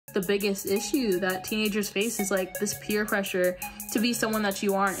The biggest issue that teenagers face is like this peer pressure to be someone that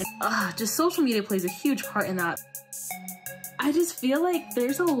you aren't. And just social media plays a huge part in that. I just feel like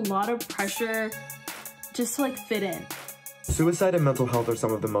there's a lot of pressure just to like fit in. Suicide and mental health are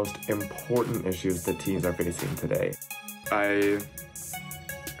some of the most important issues that teens are facing today. I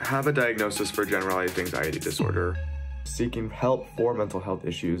have a diagnosis for generalized anxiety disorder. Seeking help for mental health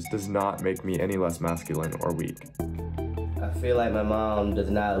issues does not make me any less masculine or weak. I feel like my mom does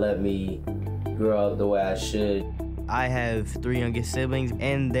not let me grow up the way I should. I have 3 younger siblings,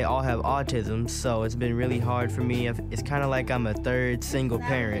 and they all have autism, so it's been really hard for me. It's kind of like I'm a third single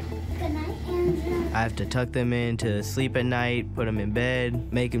parent. Good night, Andrew. I have to tuck them in to sleep at night, put them in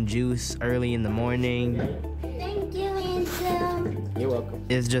bed, make them juice early in the morning. Thank you, Andrew. You're welcome.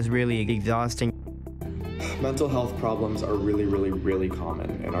 It's just really exhausting. Mental health problems are really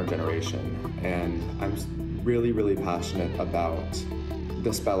common in our generation, and I'm really passionate about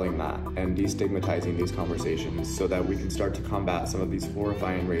dispelling that and destigmatizing these conversations so that we can start to combat some of these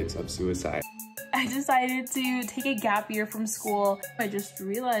horrifying rates of suicide. I decided to take a gap year from school. I just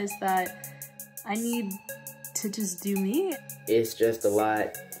realized that I need to just do me. It's just a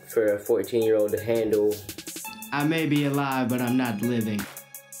lot for a 14-year-old to handle. I may be alive, but I'm not living.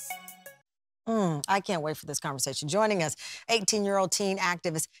 I can't wait for this conversation. Joining us, 18-year-old teen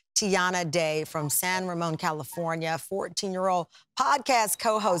activist Tiana Day from San Ramon, California, 14-year-old podcast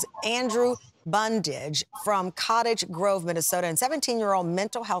co-host Andrew Brundidge from Cottage Grove, Minnesota, and 17-year-old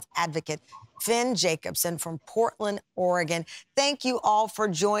mental health advocate Finn Jacobson from Portland, Oregon. Thank you all for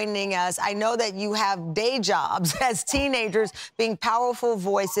joining us. I know that you have day jobs as teenagers, being powerful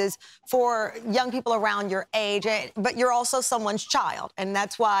voices for young people around your age, but you're also someone's child. And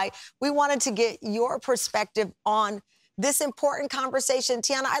that's why we wanted to get your perspective on this important conversation.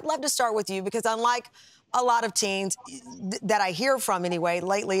 Tiana, I'd love to start with you because unlike a lot of teens that I hear from anyway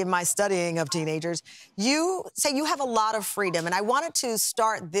lately in my studying of teenagers, you say you have a lot of freedom. And I wanted to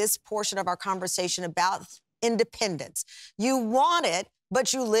start this portion of our conversation about independence. You want it,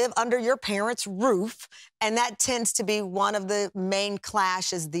 but you live under your parents' roof, and that tends to be one of the main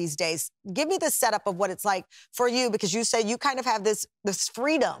clashes these days. Give me the setup of what it's like for you, because you say you kind of have this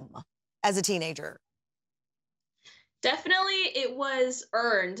freedom as a teenager. Definitely, it was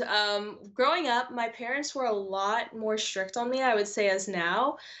earned. Growing up, my parents were a lot more strict on me, I would say, as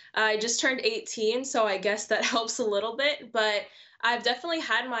now. I just turned 18, so I guess that helps a little bit. But I've definitely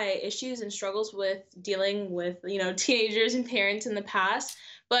had my issues and struggles with dealing with, teenagers and parents in the past.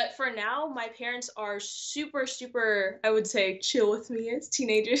 But for now, my parents are super, I would say, chill with me, as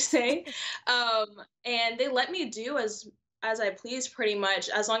teenagers say. And they let me do as I please, pretty much,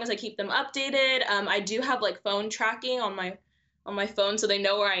 as long as I keep them updated. I do have like phone tracking on my phone, so they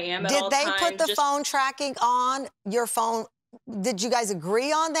know where I am at all times. Did they put the phone tracking on your phone? Did you guys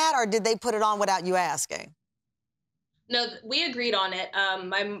agree on that, or did they put it on without you asking? No, we agreed on it.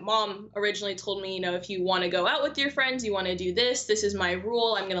 My mom originally told me, if you want to go out with your friends, you want to do this. This is my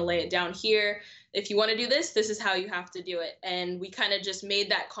rule. I'm going to lay it down here. If you want to do this, this is how you have to do it. And we kind of just made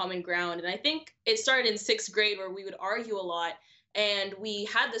that common ground. And I think it started in 6th grade where we would argue a lot. And we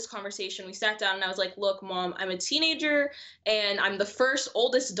had this conversation. We sat down and I was like, look, Mom, I'm a teenager and I'm the first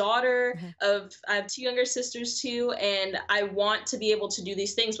oldest daughter I have 2 younger sisters too. And I want to be able to do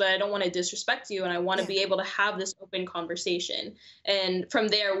these things, but I don't want to disrespect you. And I want to be able to have this open conversation. And from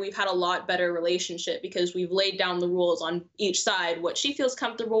there, we've had a lot better relationship because we've laid down the rules on each side, what she feels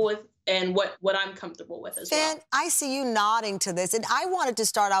comfortable with and what I'm comfortable with as well. Finn, I see you nodding to this. And I wanted to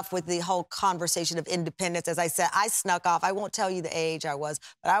start off with the whole conversation of independence. As I said, I snuck off. I won't tell you the age I was,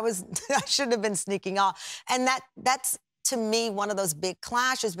 but I shouldn't have been sneaking off. And that's, to me, one of those big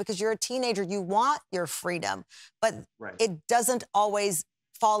clashes because you're a teenager. You want your freedom, but it doesn't always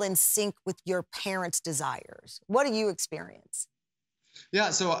fall in sync with your parents' desires. What do you experience? Yeah,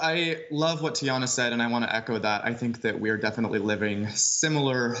 so I love what Tiana said, and I want to echo that. I think that we're definitely living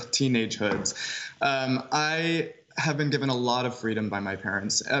similar teenagehoods. I have been given a lot of freedom by my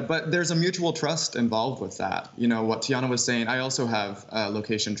parents, but there's a mutual trust involved with that. What Tiana was saying, I also have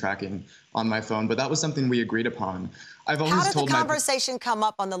location tracking on my phone, but that was something we agreed upon. I've always How told did the conversation come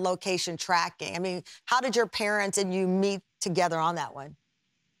up on the location tracking? I mean, how did your parents and you meet together on that one?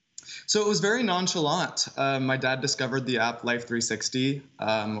 So it was very nonchalant. My dad discovered the app Life 360.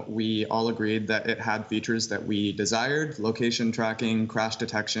 We all agreed that it had features that we desired: location tracking, crash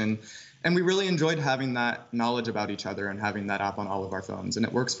detection, and we really enjoyed having that knowledge about each other and having that app on all of our phones, and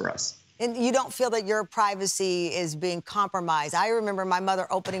it works for us. And you don't feel that your privacy is being compromised? I remember my mother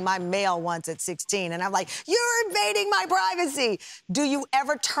opening my mail once at 16, and I'm like, you're invading my privacy. Do you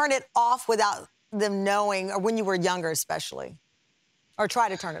ever turn it off without them knowing, or when you were younger especially? or try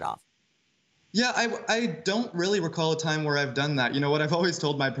to turn it off? Yeah, I don't really recall a time where I've done that. You know, what I've always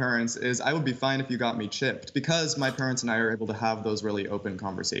told my parents is I would be fine if you got me chipped, because my parents and I are able to have those really open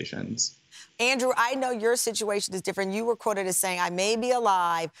conversations. Andrew, I know your situation is different. You were quoted as saying, I may be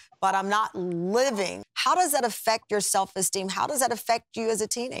alive, but I'm not living. How does that affect your self-esteem? How does that affect you as a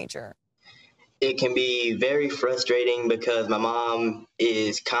teenager? It can be very frustrating because my mom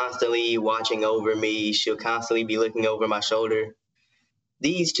is constantly watching over me. She'll constantly be looking over my shoulder.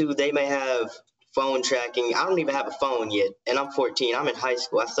 These two, they may have phone tracking. I don't even have a phone yet, and I'm 14. I'm in high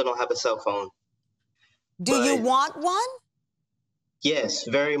school. I still don't have a cell phone. Do you want one? Yes,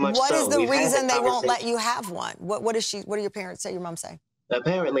 very much so. What is the reason they won't let you have one? What do your parents say, your mom say?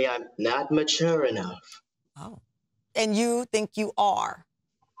 Apparently, I'm not mature enough. Oh. And you think you are?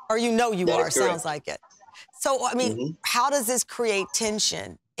 Or you know you are, sounds like it. So, I mean, how does this create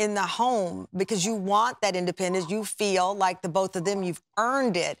tension in the home? Because you want that independence. You feel like the both of them, you've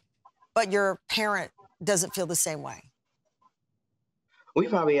earned it, but your parent doesn't feel the same way. We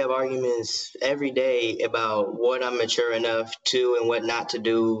probably have arguments every day about what I'm mature enough to and what not to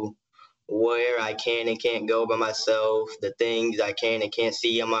do, where I can and can't go by myself, the things I can and can't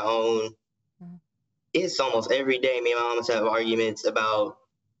see on my own. It's almost every day me and my mom have arguments about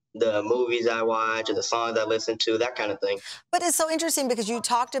the movies I watch or the songs I listen to, that kind of thing. But it's so interesting because you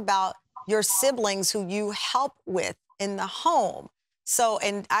talked about your siblings who you help with in the home. So,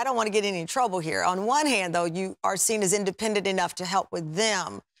 and I don't want to get in any trouble here. On one hand, though, you are seen as independent enough to help with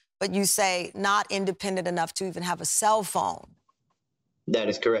them, but you say not independent enough to even have a cell phone. That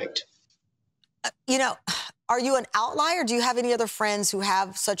is correct. You know, are you an outlier? Do you have any other friends who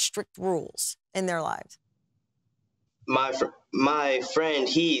have such strict rules in their lives? My friend,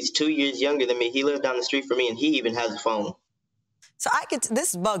 he's 2 years younger than me. He lives down the street from me, and he even has a phone. So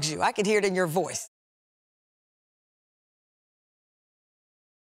this bugs you. I could hear it in your voice.